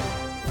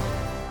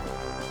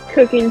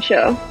 Cooking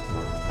show.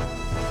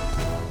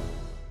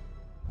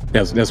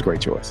 That's a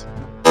great choice.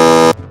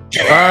 all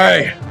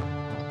right.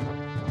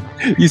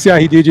 You see how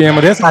he did you,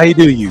 Emma? That's how he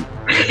do you.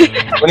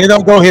 When it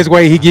don't go his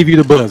way, he give you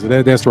the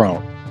buzzer. That's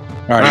wrong.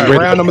 All right,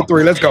 Round number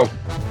 3. Let's go.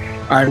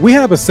 All right, we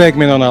have a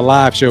segment on our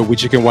live show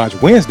which you can watch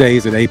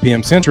Wednesdays at 8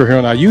 p.m. Central here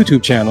on our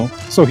YouTube channel.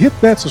 So hit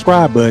that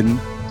subscribe button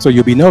so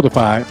you'll be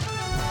notified.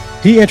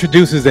 He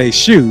introduces a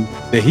shoe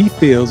that he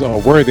feels are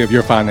worthy of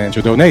your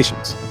financial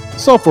donations.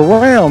 So for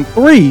round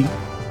 3,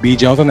 B.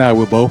 Jones and I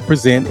will both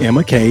present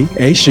Emma K.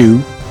 a shoe.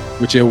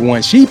 Whichever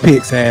one she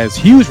picks has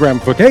huge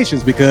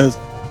ramifications because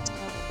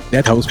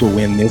that host will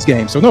win this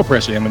game. So no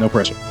pressure, Emma, no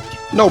pressure.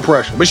 No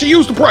pressure, but she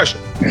used the pressure.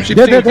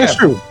 That's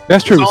true.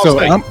 That's true. So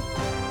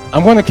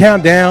I'm going to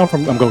count down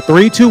I'm going to go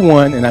 3, 2,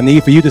 1, and I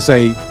need for you to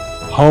say,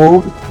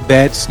 hold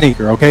that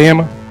sneaker. Okay,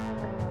 Emma?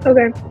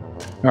 Okay.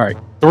 All right.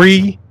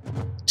 3,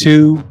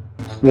 2,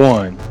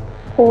 1.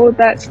 Hold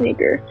that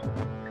sneaker.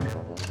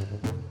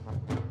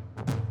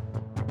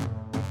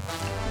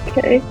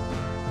 Okay.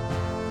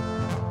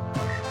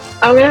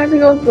 I'm gonna have to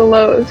go with the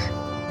Lowe's.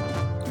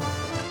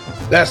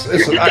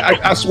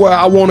 I swear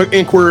I want an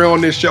inquiry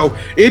on this show.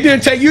 You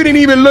didn't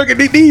even look at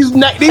these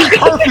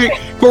perfect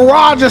for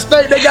Rogers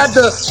State. They got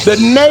the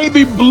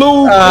navy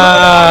blue.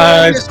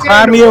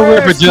 Cry me a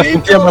river,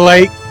 Justin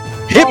Timberlake.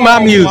 Hit my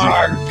music.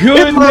 My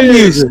Hit my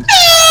goodness. music.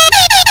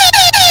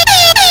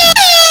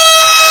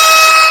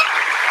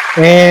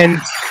 And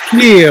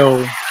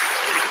still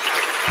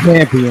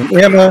champion.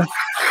 Emma,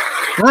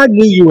 I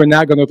knew you were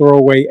not going to throw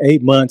away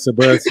 8 months of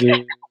us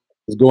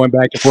going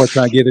back and forth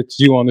trying to get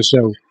you on the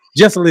show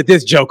just to let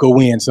this joker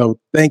win. So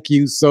thank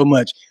you so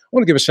much. I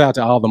want to give a shout out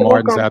to all the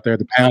Martins out there,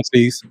 the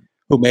Poundseys,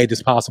 who made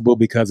this possible,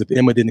 because if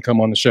Emma didn't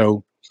come on the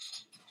show,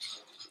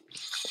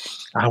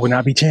 I would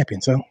not be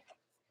champion. So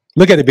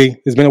look at it, B.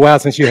 It's been a while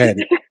since you had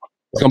it.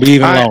 It's going to be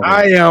even longer.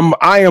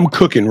 I am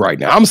cooking right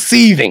now. I'm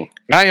seething.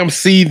 I am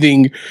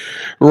seething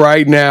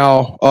right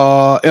now.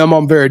 Emma,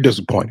 I'm very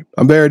disappointed.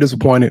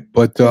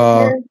 But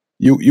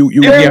you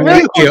They're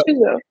really cool shoes,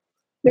 though.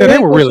 Yeah, they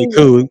were really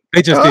cool.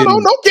 They just didn't.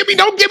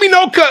 Don't give me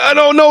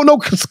no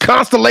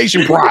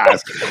constellation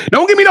prize.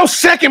 Don't give me no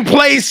second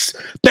place.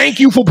 Thank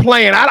you for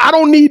playing. I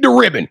don't need the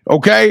ribbon.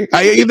 Okay,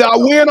 either I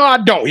win or I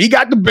don't. He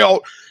got the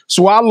belt,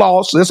 so I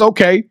lost. That's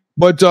okay.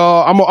 But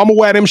I'm gonna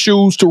wear them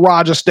shoes to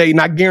Rogers State,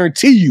 and I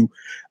guarantee you,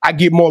 I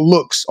get more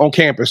looks on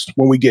campus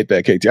when we get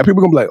there. KT,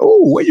 people gonna be like,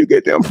 "Oh, where you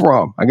get them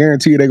from?" I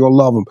guarantee you, they gonna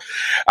love them.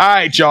 All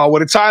right, y'all.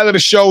 With the title of the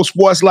show,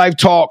 Sports Life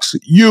Talks,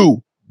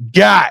 you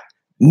got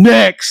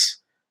next.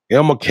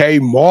 Emma K.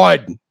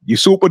 Martin, you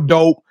super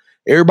dope.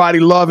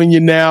 Everybody loving you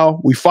now.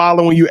 We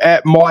following you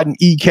at Martin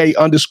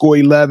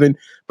EK_11.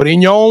 But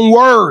in your own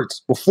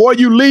words, before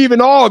you leave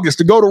in August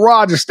to go to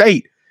Rogers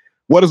State,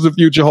 what does the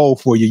future hold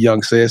for you,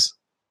 young sis?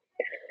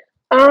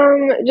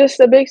 Just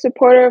a big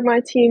supporter of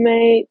my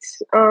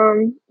teammates.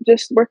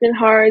 Just working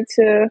hard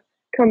to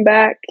come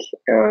back,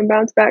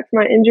 bounce back from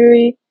my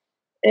injury,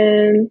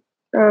 and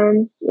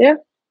yeah.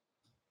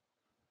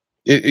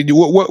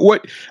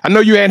 What? I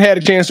know you hadn't had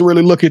a chance to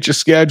really look at your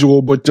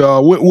schedule, but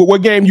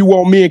what game you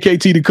want me and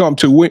KT to come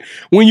to?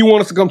 When you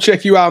want us to come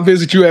check you out and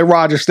visit you at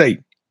Rogers State?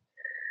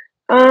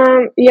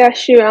 Yeah,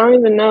 shoot, I don't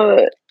even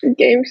know the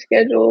game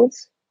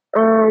schedules.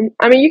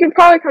 I mean, you can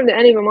probably come to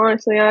any of them,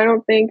 honestly. I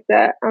don't think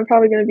that I'm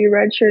probably going to be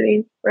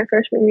redshirting my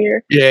freshman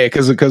year. Yeah,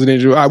 because of the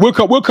injury. All right,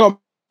 we'll come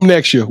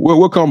next year.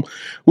 We'll come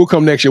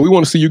next year. We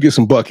want to see you get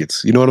some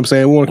buckets. You know what I'm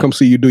saying? We want to come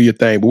see you do your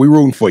thing, but we're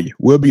rooting for you.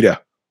 We'll be there.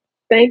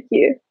 Thank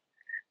you.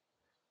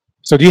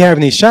 So do you have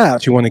any shout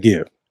outs you want to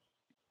give?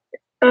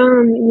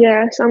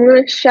 Yes, I'm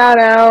gonna shout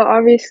out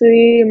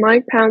obviously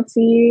Mike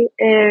Pouncey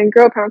and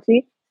Girl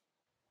Pouncey.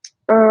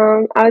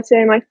 I would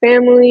say my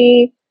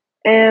family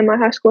and my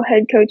high school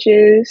head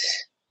coaches,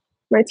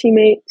 my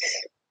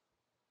teammates.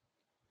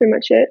 Pretty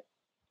much it.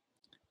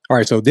 All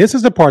right, so this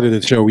is the part of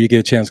the show where you get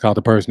a chance to call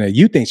the person that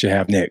you think should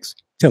have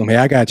next. Tell them, hey,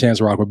 I got a chance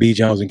to rock with B.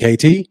 Jones and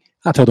KT.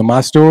 I told them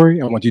my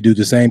story. I want you to do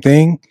the same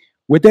thing.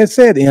 With that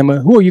said, Emma,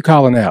 who are you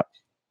calling out?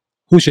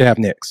 Who should have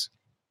next?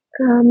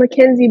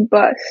 Mackenzie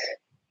Buss.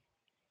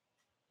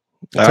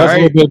 Tell us a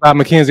little bit about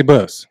Mackenzie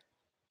Buss.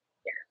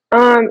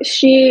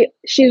 She's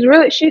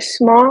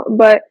small,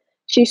 but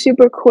she's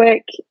super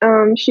quick.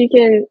 She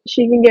can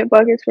get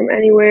buckets from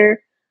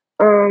anywhere.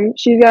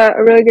 She's got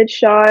a really good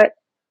shot,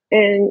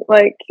 and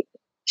like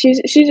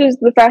she's just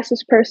the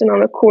fastest person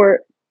on the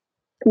court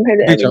compared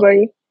to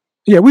everybody.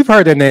 Yeah, we've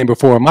heard that name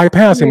before. Mike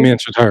Pouncey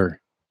mentioned her.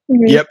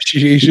 Mm-hmm. Yep,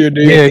 she sure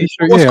did. Yeah,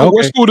 sure,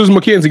 What school does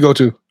Mackenzie go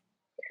to?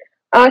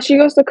 She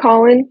goes to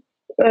Collin,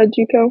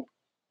 JUCO.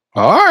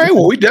 All right,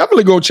 well, we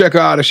definitely go check her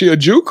out if she a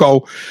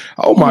JUCO.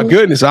 Oh my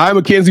goodness. I'm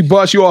Mackenzie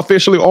Buss. You're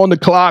officially on the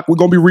clock. We're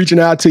gonna be reaching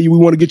out to you. We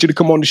want to get you to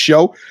come on the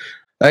show.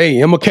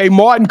 Hey, Emma K.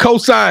 Martin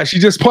co-signed. She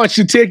just punched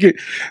a ticket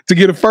to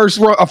get a front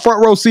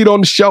row seat on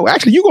the show.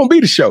 Actually, you're gonna be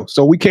the show,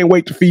 so we can't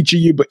wait to feature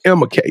you. But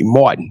Emma K.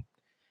 Martin,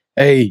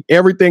 hey,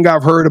 everything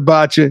I've heard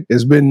about you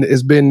has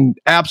been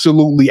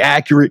absolutely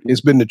accurate.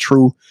 It's been the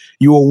truth.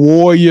 You're a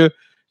warrior.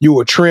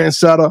 You're a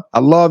trendsetter. I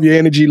love your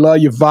energy. Love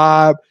your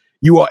vibe.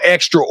 You are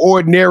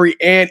extraordinary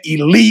and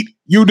elite.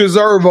 You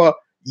deserve a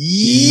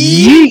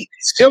yeet.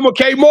 Emma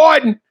K.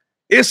 Martin,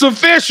 it's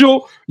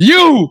official.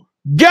 You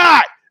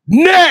got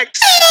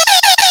next.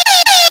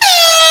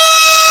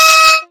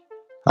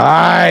 All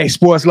right,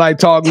 Sports Life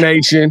Talk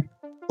Nation.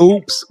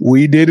 Oops,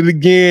 we did it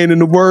again. In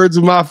the words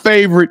of my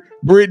favorite,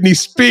 Britney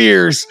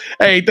Spears.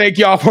 Hey, thank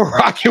y'all for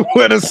rocking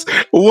with us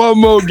one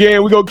more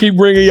game. We're going to keep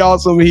bringing y'all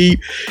some heat.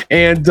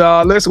 And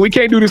listen, we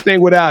can't do this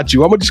thing without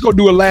you. I'm just going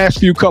to do a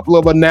last couple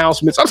of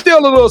announcements. I'm still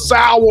a little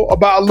sour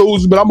about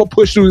losing, but I'm going to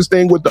push through this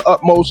thing with the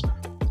utmost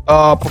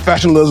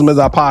professionalism as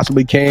I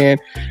possibly can.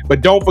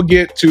 But don't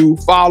forget to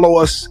follow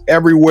us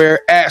everywhere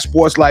at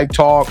Sports Life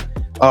Talk.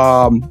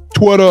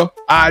 Twitter,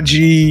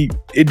 IG,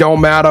 it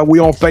don't matter. We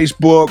on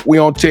Facebook, we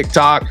on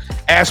TikTok,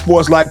 at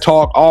Sports Life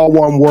Talk, all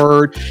one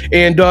word.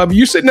 And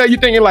you sitting there, you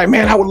thinking like,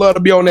 man, I would love to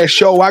be on that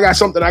show. I got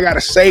something I got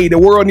to say. The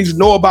world needs to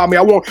know about me.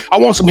 I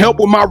want some help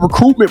with my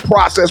recruitment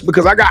process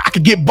because I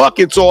could get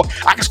buckets or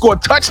I can score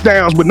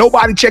touchdowns, but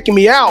nobody checking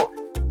me out.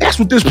 That's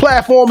what this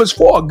platform is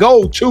for.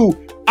 Go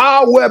to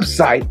our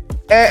website,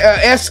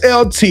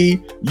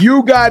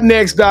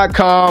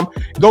 SLTUGotNext.com.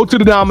 Go to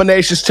the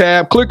nominations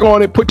tab, click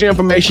on it, put your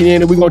information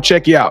in, and we're gonna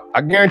check you out.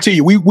 I guarantee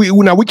you, we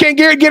can't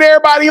get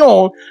everybody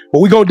on, but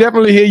we're gonna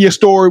definitely hear your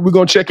story. We're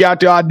gonna check you out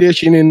the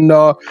audition, and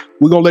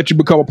we're gonna let you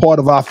become a part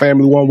of our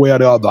family one way or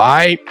the other. All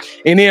right.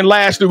 And then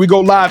lastly, we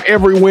go live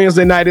every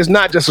Wednesday night. It's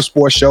not just a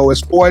sports show, it's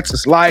sports,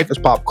 it's life, it's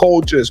pop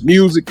culture, it's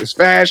music, it's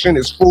fashion,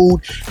 it's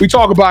food. We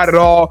talk about it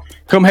all.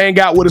 Come hang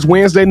out with us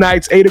Wednesday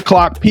nights,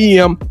 8:00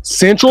 p.m.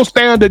 Central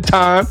Standard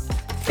Time.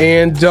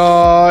 And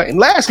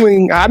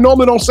lastly, I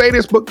normally don't say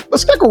this, but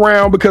let's stick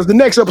around because the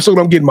next episode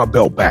I'm getting my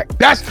belt back.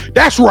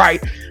 That's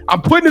right.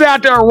 I'm putting it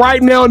out there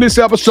right now in this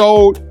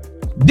episode.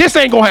 This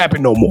ain't gonna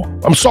happen no more.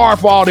 I'm sorry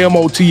for all the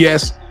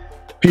MOTS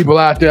people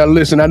out there.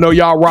 Listen, I know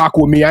y'all rock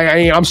with me.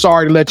 I'm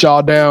sorry to let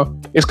y'all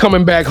down. It's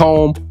coming back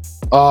home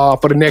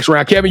for the next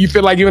round. Kevin, you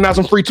feel like giving out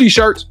some free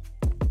t-shirts?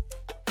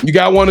 You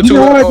got one or two?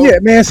 Yeah,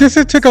 man. Since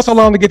it took us so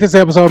long to get this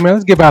episode, man,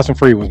 let's give out some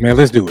free ones, man.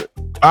 Let's do it.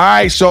 All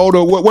right, so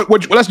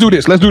let's do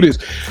this. Let's do this.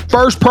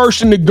 First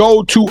person to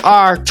go to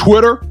our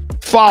Twitter,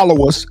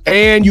 follow us,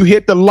 and you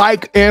hit the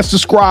like and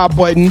subscribe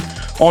button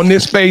on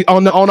this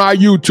on our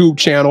YouTube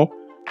channel.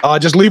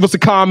 Just leave us a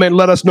comment,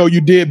 let us know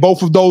you did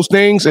both of those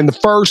things. And the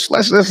first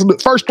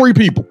three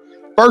people.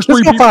 Let's go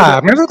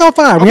five, man. Let's go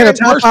five. We had a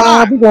top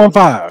five. We're going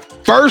five.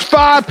 First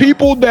 5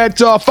 people that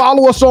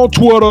follow us on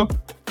Twitter.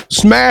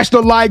 Smash the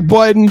like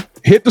button,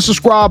 hit the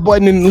subscribe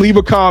button, and leave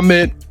a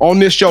comment on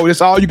this show. That's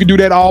all you can do.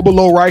 That all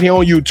below right here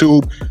on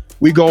YouTube.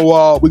 We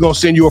gonna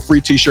send you a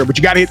free t-shirt, but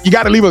you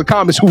gotta leave a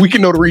comment so we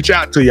can know to reach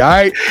out to you. All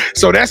right.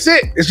 So that's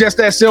it. It's just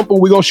that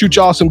simple. We're gonna shoot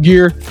y'all some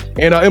gear,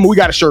 and Emma, we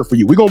got a shirt for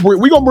you. We're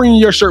gonna bring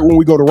you your shirt when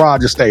we go to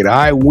Rogers State. All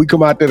right. When we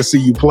come out there to see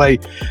you play.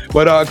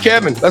 But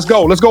Kevin, let's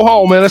go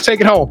home, man. Let's take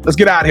it home. Let's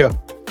get out of here.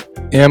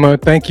 Emma,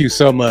 thank you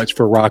so much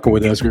for rocking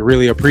with us. We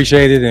really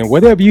appreciate it. And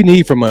whatever you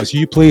need from us,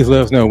 you please let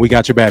us know. We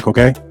got your back,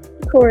 okay?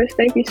 Of course.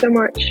 Thank you so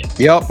much.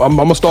 Yep. I'm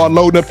going to start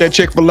loading up that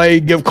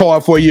Chick-fil-A gift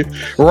card for you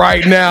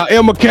right now.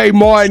 Emma K.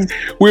 Martin,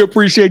 we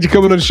appreciate you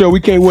coming on the show. We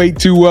can't wait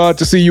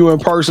to see you in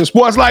person.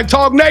 Sports Life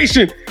Talk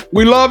Nation,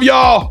 we love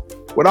y'all.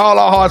 With all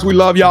our hearts, we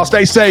love y'all.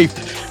 Stay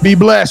safe, be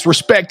blessed,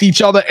 respect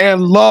each other,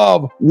 and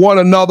love one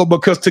another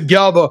because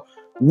together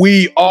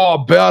we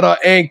are better,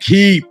 and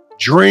keep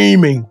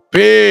dreaming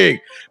big.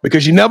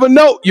 Because you never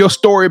know, your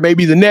story may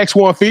be the next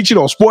one featured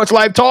on Sports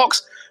Life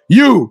Talks.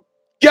 You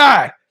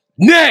got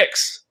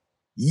next.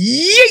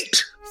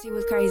 Yeet. She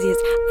was crazy as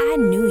I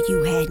knew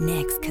you had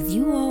next, cause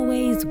you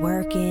always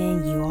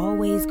working, you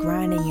always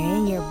grinding, you're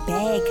in your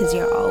bag cause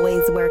you're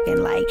always working.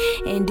 Like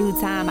in due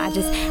time, I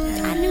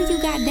knew you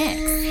got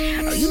next.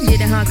 Oh, you did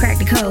it, huh? Crack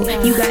the code.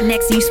 You got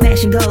next, you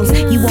smashing goals.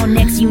 You want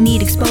next, you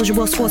need exposure.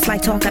 Well, sports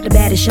like talk out the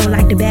baddest, show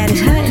like the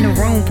baddest. Hut in the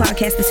room,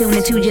 podcast to tune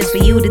into just for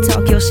you to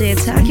talk your shit.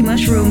 Talk your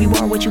mushroom, you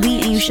are what you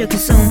eat and you should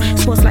consume.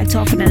 Sports like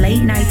talk from the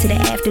late night to the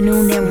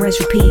afternoon, then rest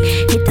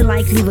repeat. Hit the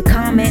like, leave a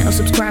comment, or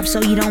subscribe so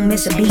you don't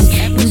miss a beat.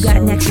 You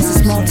got next is a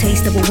small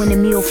taste of a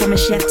winning meal from a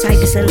chef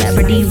type of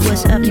celebrity.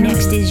 What's up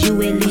next is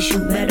you, at least you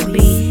better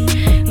be.